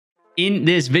In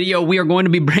this video, we are going to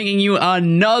be bringing you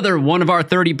another one of our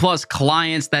 30 plus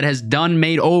clients that has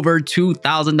made over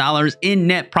 $2,000 in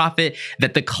net profit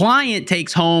that the client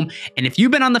takes home. And if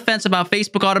you've been on the fence about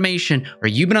Facebook automation, or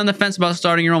you've been on the fence about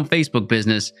starting your own Facebook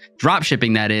business, drop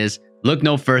shipping that is, look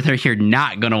no further. You're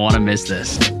not going to want to miss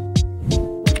this.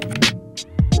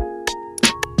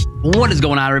 What is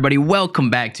going on, everybody?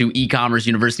 Welcome back to E-Commerce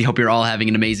University. Hope you're all having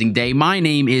an amazing day. My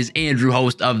name is Andrew,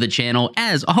 host of the channel.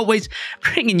 As always,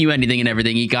 bringing you anything and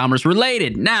everything e-commerce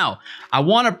related. Now, I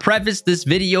want to preface this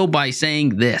video by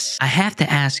saying this. I have to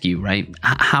ask you, right?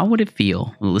 How would it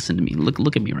feel? Listen to me.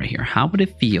 Look at me right here. How would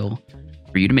it feel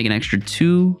for you to make an extra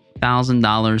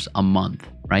 $2,000 a month,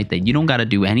 right? That you don't got to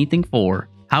do anything for.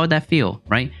 How would that feel,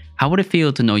 right? How would it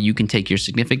feel to know you can take your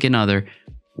significant other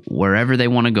wherever they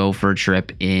want to go for a trip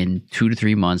in 2 to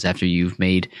 3 months after you've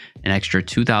made an extra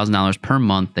 $2,000 per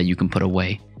month that you can put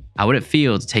away? How would it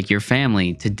feel to take your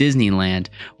family to Disneyland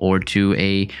or to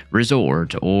a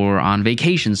resort or on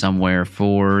vacation somewhere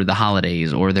for the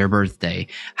holidays or their birthday?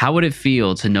 How would it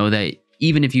feel to know that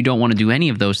even if you don't want to do any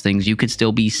of those things, you could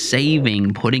still be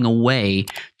saving, putting away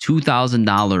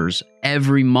 $2,000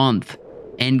 every month?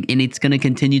 And it's going to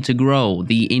continue to grow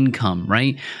the income,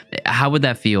 right? How would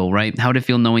that feel, right? How would it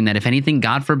feel knowing that if anything,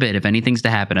 God forbid, if anything's to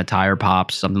happen, a tire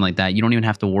pops, something like that, you don't even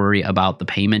have to worry about the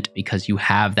payment because you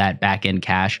have that back end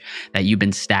cash that you've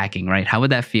been stacking, right? How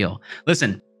would that feel?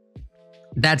 Listen,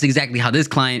 that's exactly how this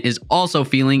client is also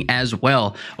feeling as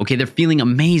well. Okay, they're feeling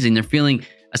amazing. They're feeling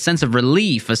a sense of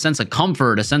relief, a sense of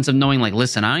comfort, a sense of knowing like,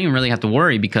 listen, I don't even really have to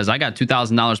worry because I got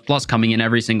 $2,000 plus coming in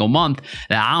every single month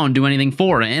that I don't do anything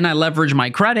for. And I leverage my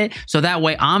credit so that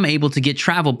way I'm able to get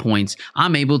travel points.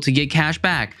 I'm able to get cash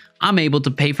back. I'm able to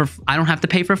pay for, I don't have to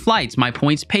pay for flights. My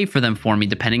points pay for them for me,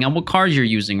 depending on what cards you're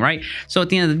using, right? So at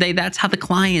the end of the day, that's how the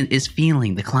client is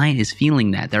feeling. The client is feeling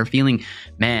that. They're feeling,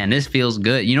 man, this feels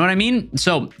good. You know what I mean?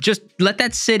 So just let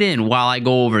that sit in while I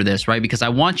go over this, right? Because I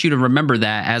want you to remember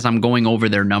that as I'm going over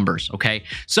their numbers, okay?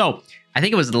 So I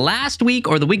think it was last week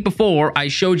or the week before, I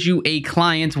showed you a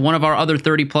client, one of our other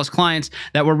 30 plus clients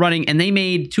that were running, and they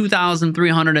made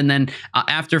 $2,300. And then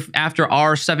after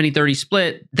our 70-30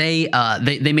 split, they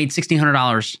made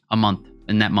 $1,600 a month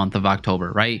in that month of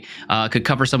October, right? Could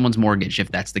cover someone's mortgage if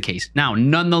that's the case. Now,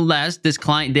 nonetheless, this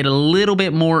client did a little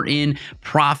bit more in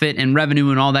profit and revenue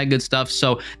and all that good stuff.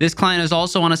 So this client is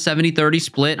also on a 70-30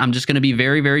 split. I'm just going to be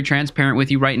very, very transparent with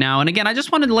you right now. And again, I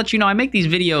just wanted to let you know, I make these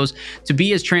videos to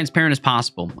be as transparent as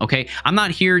possible. Okay. I'm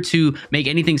not here to make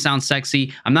anything sound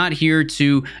sexy. I'm not here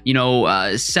to,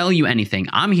 sell you anything.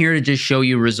 I'm here to just show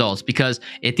you results, because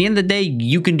at the end of the day,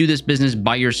 you can do this business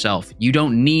by yourself. You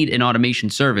don't need an automation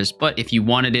service, but if you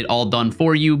wanted it all done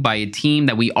for you by a team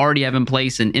that we already have in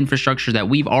place and infrastructure that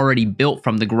we've already built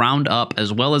from the ground up,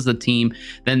 as well as the team,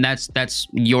 then that's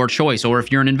your choice. Or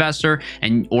if you're an investor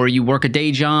or you work a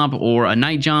day job or a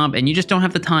night job and you just don't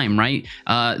have the time, right?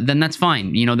 Then that's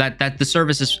fine. That the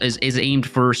service is aimed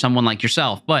for someone like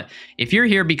yourself. But if you're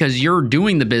here because you're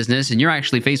doing the business and you're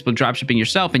actually Facebook dropshipping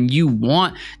yourself and you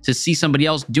want to see somebody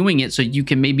else doing it so you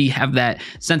can maybe have that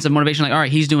sense of motivation, like, all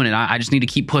right, he's doing it, I just need to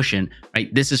keep pushing,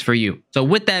 right? This is for you. So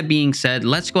with that being said,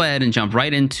 let's go ahead and jump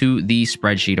right into the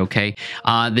spreadsheet, okay?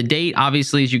 The date,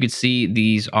 obviously, as you can see,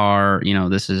 these are,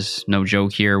 this is no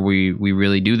joke here. We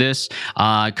really do this.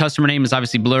 Customer name is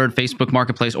obviously blurred, Facebook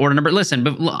Marketplace, order number. Listen,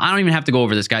 but I don't even have to go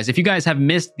over this, guys. If you guys have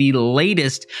missed the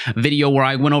latest video where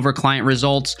I went over client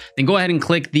results, then go ahead and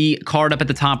click the card up at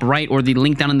the top right or the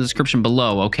link down in the description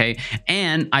below, okay?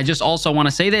 And I just also want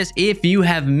to say this, if you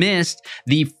have missed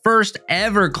the first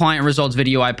ever client results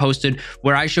video I posted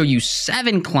where I show you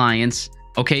 7 clients,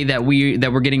 okay, that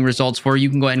we're getting results for, you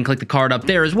can go ahead and click the card up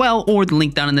there as well, or the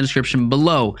link down in the description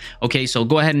below. Okay, so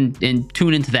go ahead and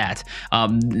tune into that.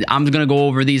 I'm going to go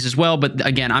over these as well, but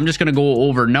again, I'm just going to go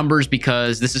over numbers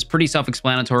because this is pretty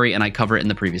self-explanatory and I cover it in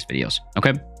the previous videos.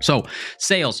 Okay, so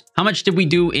sales. How much did we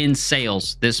do in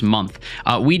sales this month?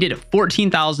 We did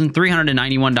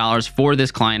 $14,391 for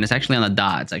this client. It's actually on the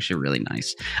dot. It's actually really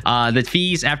nice. The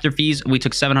fees, after fees, we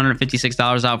took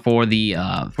 $756 out for the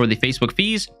Facebook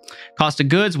fees. Cost of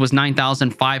goods was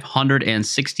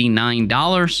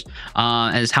 $9,569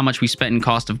 as how much we spent in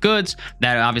cost of goods.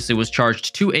 That obviously was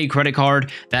charged to a credit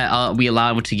card that we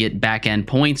allowed to get back end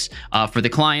points for the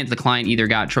client. The client either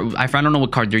got, I don't know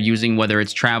what card they're using, whether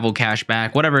it's travel, cash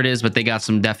back, whatever it is, but they got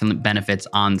some definite benefits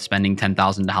on spending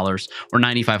 $10,000 or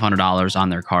 $9,500 on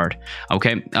their card.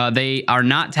 Okay, they are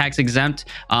not tax exempt.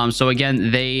 So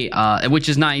again, which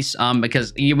is nice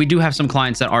because we do have some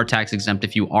clients that are tax exempt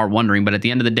if you are wondering, but at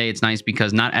the end of the day, it's nice because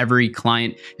because not every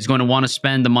client is going to want to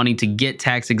spend the money to get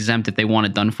tax exempt if they want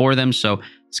it done for them. So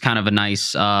it's kind of a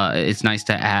nice, it's nice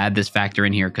to add this factor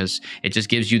in here because it just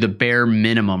gives you the bare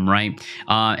minimum, right?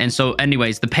 And so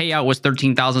anyways, the payout was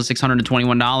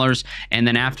 $13,621. And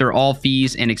then after all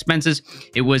fees and expenses,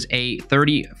 it was a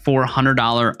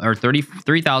 $3,400 or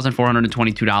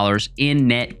 $33,422 in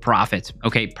net profit,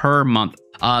 okay, per month.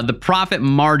 The profit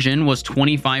margin was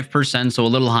 25%, so a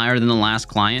little higher than the last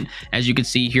client. As you can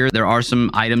see here, there are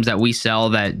some items that we sell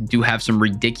that do have some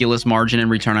ridiculous margin and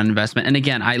return on investment. And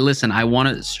again, I want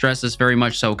to stress this very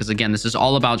much so, because again, this is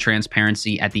all about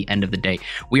transparency at the end of the day.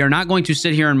 We are not going to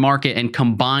sit here and market and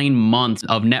combine months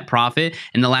of net profit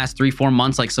in the last 3-4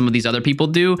 months like some of these other people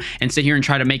do, and sit here and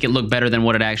try to make it look better than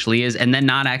what it actually is, and then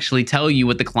not actually tell you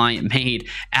what the client made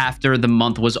after the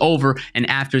month was over and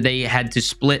after they had to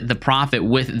split the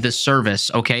profit with the service.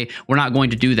 Okay, we're not going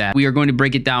to do that. We are going to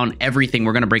break it down, everything.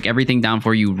 We're going to break everything down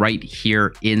for you right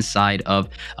here inside of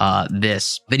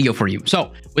this video for you.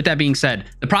 So with that being said,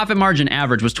 the profit margin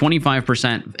average was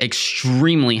 25%,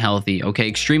 extremely healthy. Okay,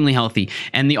 extremely healthy.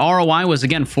 And the ROI was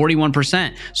again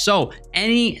 41%. So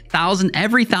every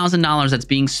 $1,000 that's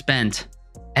being spent,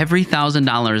 every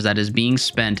 $1,000 that is being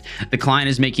spent, the client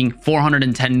is making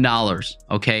 $410.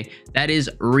 Okay, that is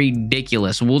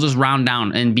ridiculous. We'll just round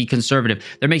down and be conservative.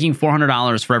 They're making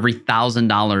 $400 for every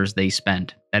 $1,000 they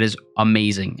spend. That is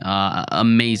amazing,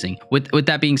 amazing. With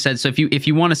that being said, so if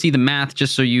you want to see the math,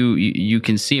 just so you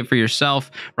can see it for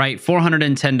yourself, right?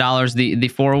 $410.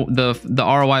 The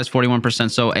ROI is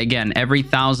 41%. So again, every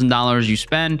 $1,000 you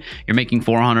spend, you're making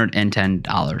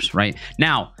 $410, right?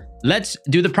 Now, let's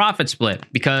do the profit split,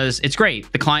 because it's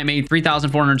great. The client made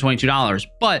 $3,422.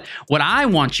 But what I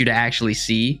want you to actually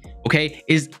see, okay,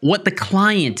 is what the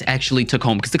client actually took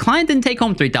home, because the client didn't take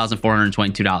home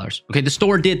 $3,422. Okay, the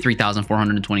store did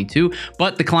 $3,422,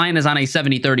 but the client is on a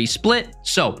 70-30 split.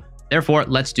 So therefore,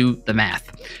 let's do the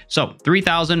math. So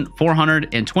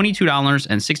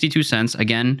 $3,422.62.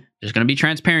 Again, just going to be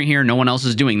transparent here. No one else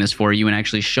is doing this for you and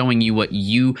actually showing you what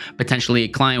you potentially, a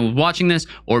client was watching this,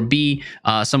 or B,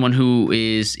 someone who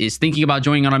is thinking about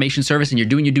joining an automation service and you're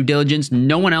doing your due diligence.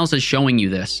 No one else is showing you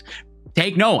this.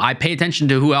 Take note. I pay attention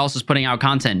to who else is putting out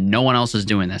content. No one else is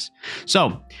doing this.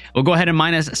 So we'll go ahead and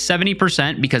minus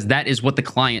 70%, because that is what the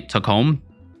client took home.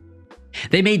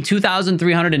 They made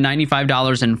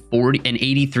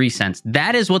 $2,395.83.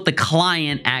 That is what the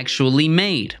client actually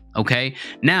made. Okay.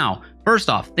 Now, first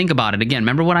off, think about it again.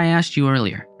 Remember what I asked you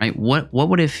earlier, right? What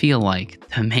would it feel like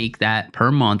to make that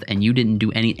per month and you didn't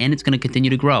do any, and it's going to continue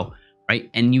to grow, right?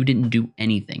 And you didn't do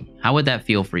anything. How would that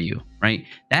feel for you, right?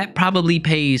 That probably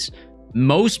pays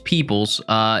most people's,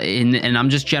 and I'm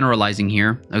just generalizing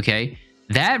here. Okay.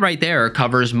 That right there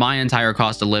covers my entire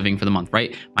cost of living for the month,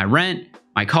 right? My rent,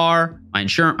 my car, my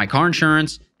car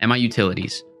insurance, and my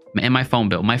utilities, and my phone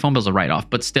bill. My phone bill's a write-off,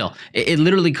 but still, it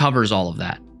literally covers all of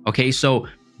that. Okay, so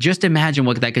just imagine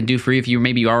what that could do for you if you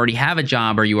maybe already have a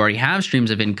job or you already have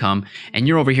streams of income, and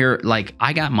you're over here like,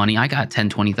 I got money, I got 10,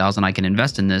 20,000, I can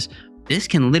invest in this. This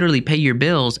can literally pay your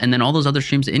bills, and then all those other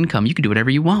streams of income, you can do whatever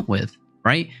you want with,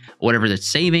 right? Whatever that's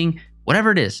saving,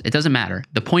 whatever it is, it doesn't matter.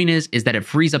 The point is that it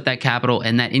frees up that capital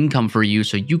and that income for you,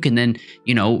 so you can then,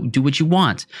 do what you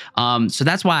want. So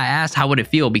that's why I asked, how would it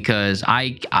feel? Because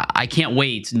I can't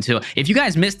wait until, if you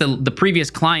guys missed the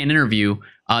previous client interview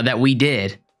that we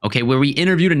did, okay, where we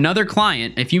interviewed another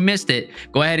client. If you missed it,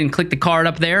 go ahead and click the card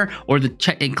up there, or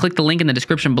and click the link in the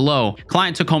description below.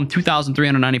 Client took home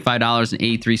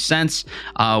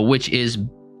 $2,395.83, which is,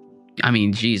 I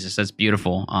mean, Jesus, that's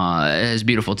beautiful. It's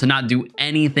beautiful to not do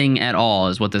anything at all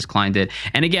is what this client did.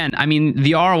 And again, I mean,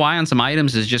 the ROI on some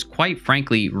items is just quite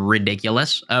frankly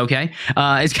ridiculous. Okay.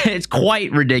 It's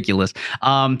quite ridiculous.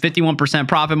 51%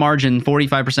 profit margin,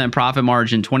 45% profit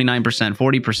margin, 29%,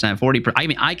 40%, 40%. I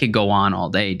mean, I could go on all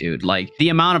day, dude. Like the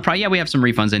amount of, yeah, we have some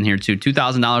refunds in here too,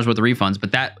 $2,000 worth of refunds,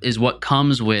 but that is what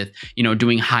comes with,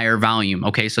 doing higher volume.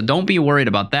 Okay. So don't be worried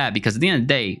about that, because at the end of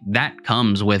the day, that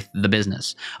comes with the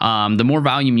business. The more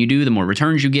volume you do, the more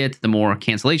returns you get, the more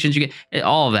cancellations you get,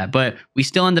 all of that. But we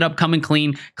still ended up coming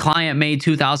clean. Client made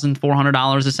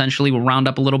 $2,400 essentially. We'll round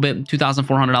up a little bit,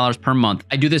 $2,400 per month.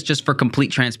 I do this just for complete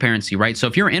transparency, right? So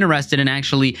if you're interested in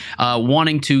actually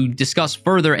wanting to discuss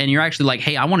further, and you're actually like,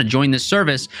 hey, I want to join this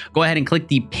service, go ahead and click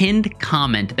the pinned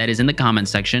comment that is in the comment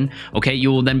section. Okay,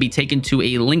 you will then be taken to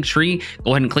a link tree.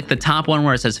 Go ahead and click the top one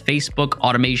where it says Facebook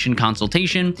automation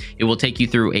consultation. It will take you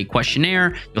through a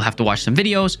questionnaire. You'll have to watch some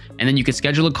videos, and then you can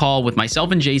schedule a call with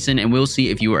myself and Jason, and we'll see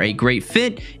if you are a great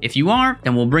fit. If you are,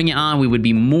 then we'll bring it on. We would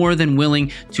be more than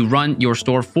willing to run your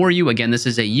store for you. Again, this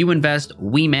is a You Invest,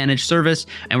 We Manage service,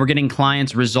 and we're getting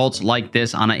clients results like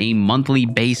this on a monthly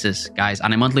basis, guys,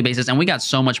 on a monthly basis. And we got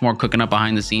so much more cooking up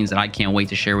behind the scenes that I can't wait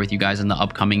to share with you guys in the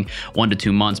upcoming 1 to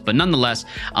 2 months. But nonetheless,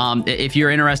 if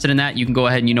you're interested in that, you can go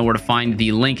ahead and you know where to find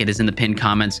the link. It is in the pinned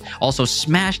comments. Also,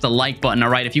 smash the like button. All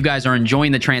right, if you guys are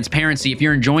enjoying the transparency, if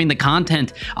you're enjoying the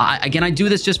content, again, I do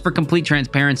this just for complete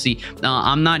transparency.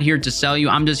 I'm not here to sell you.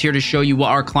 I'm just here to show you what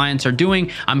our clients are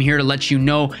doing. I'm here to let you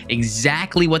know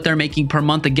exactly what they're making per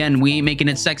month. Again, we ain't making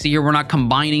it sexy here. We're not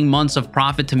combining months of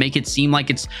profit to make it seem like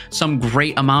it's some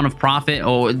great amount of profit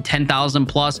or 10,000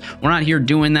 plus. We're not here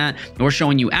doing that. We're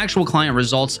showing you actual client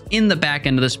results in the back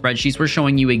end of the spreadsheets. We're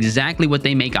showing you exactly what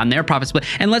they make on their profit split.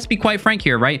 And let's be quite frank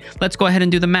here, right? Let's go ahead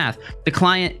and do the math. The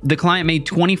client made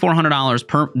 $2,400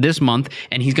 per this month,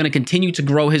 and he's going to continue to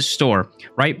grow his store,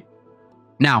 right?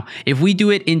 Now, if we do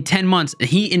it in 10 months,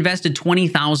 he invested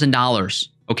 $20,000,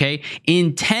 okay?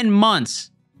 In 10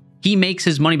 months, he makes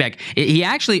his money back. He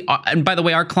actually, and by the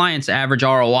way, our clients average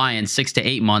ROI in 6 to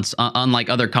 8 months, unlike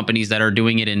other companies that are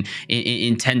doing it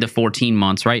in 10 to 14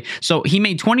 months, right? So he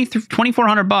made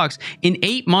 $2,400 in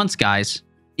 8 months, guys.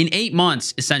 In 8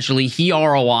 months, essentially, he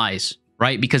ROIs,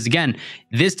 right? Because again,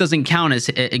 this doesn't count as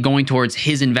going towards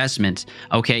his investment.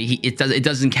 Okay, it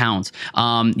doesn't count.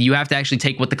 You have to actually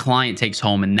take what the client takes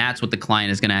home, and that's what the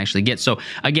client is going to actually get. So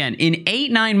again, in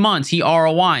 8-9 months, he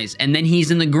ROIs, and then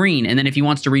he's in the green. And then if he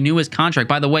wants to renew his contract,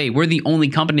 by the way, we're the only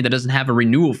company that doesn't have a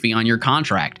renewal fee on your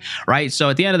contract, right? So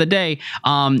at the end of the day,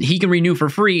 he can renew for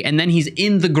free, and then he's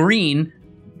in the green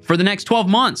for the next 12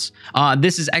 months.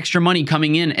 This is extra money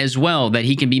coming in as well that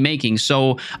he can be making.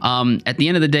 So at the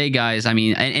end of the day, guys, I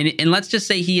mean, and let's just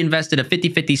say he invested a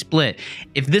 50-50 split.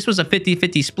 If this was a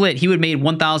 50-50 split, he would have made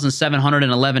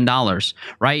 $1,711,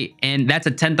 right? And that's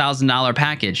a $10,000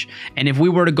 package. And if we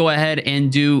were to go ahead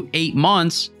and do 8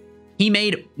 months, he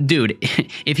made, dude,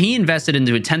 if he invested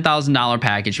into a $10,000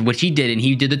 package, which he did, and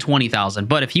he did the 20,000,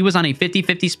 but if he was on a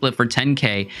 50-50 split for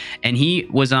 10K and he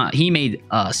made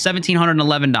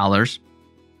 $1,711,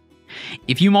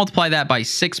 if you multiply that by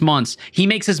 6 months, he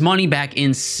makes his money back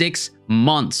in 6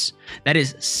 months. That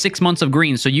is 6 months of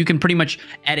green. So you can pretty much,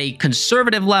 at a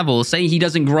conservative level, say he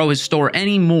doesn't grow his store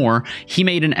anymore, he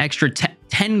made an extra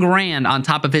 10 grand on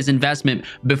top of his investment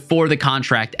before the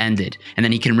contract ended. And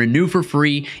then he can renew for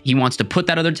free. He wants to put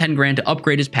that other 10 grand to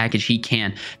upgrade his package, he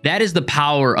can. That is the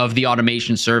power of the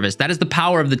automation service. That is the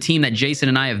power of the team that Jason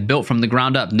and I have built from the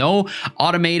ground up. No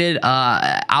automated,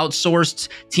 outsourced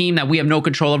team that we have no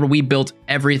control over. We built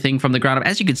everything from the ground up.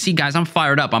 As you can see, guys, I'm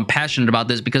fired up. I'm passionate about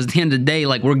this because at the end of the day,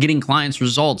 like, we're getting clients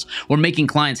results. We're making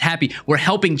clients happy. We're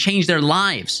helping change their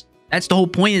lives. That's the whole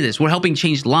point of this. We're helping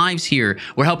change lives here.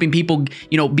 We're helping people,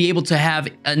 you know, be able to have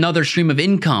another stream of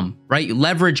income, right?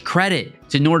 Leverage credit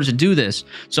in order to do this.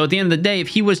 So at the end of the day, if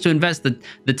he was to invest the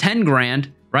 10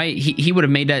 grand, right, he would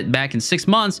have made that back in 6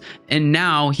 months. And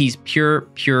now he's pure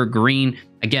green.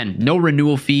 Again, no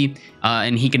renewal fee,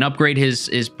 and he can upgrade his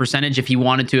percentage if he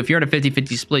wanted to. If you're at a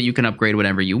 50-50 split, you can upgrade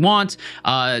whatever you want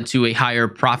to a higher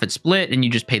profit split, and you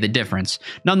just pay the difference.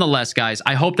 Nonetheless, guys,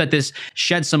 I hope that this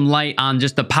sheds some light on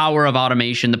just the power of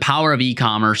automation, the power of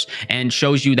e-commerce, and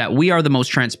shows you that we are the most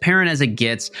transparent as it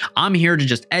gets. I'm here to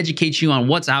just educate you on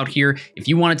what's out here. If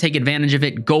you want to take advantage of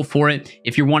it, go for it.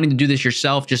 If you're wanting to do this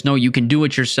yourself, just know you can do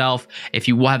it yourself. If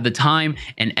you will have the time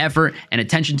and effort and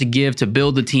attention to give to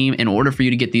build the team in order for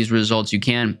you to get these results, you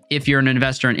can. If you're an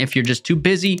investor and if you're just too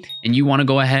busy and you want to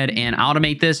go ahead and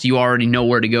automate this, you already know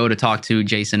where to go to talk to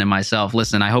Jason and myself.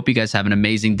 Listen, I hope you guys have an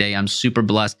amazing day. I'm super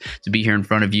blessed to be here in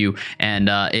front of you. And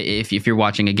if you're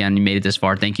watching again, you made it this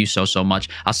far, thank you so much.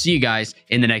 I'll see you guys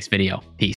in the next video. Peace.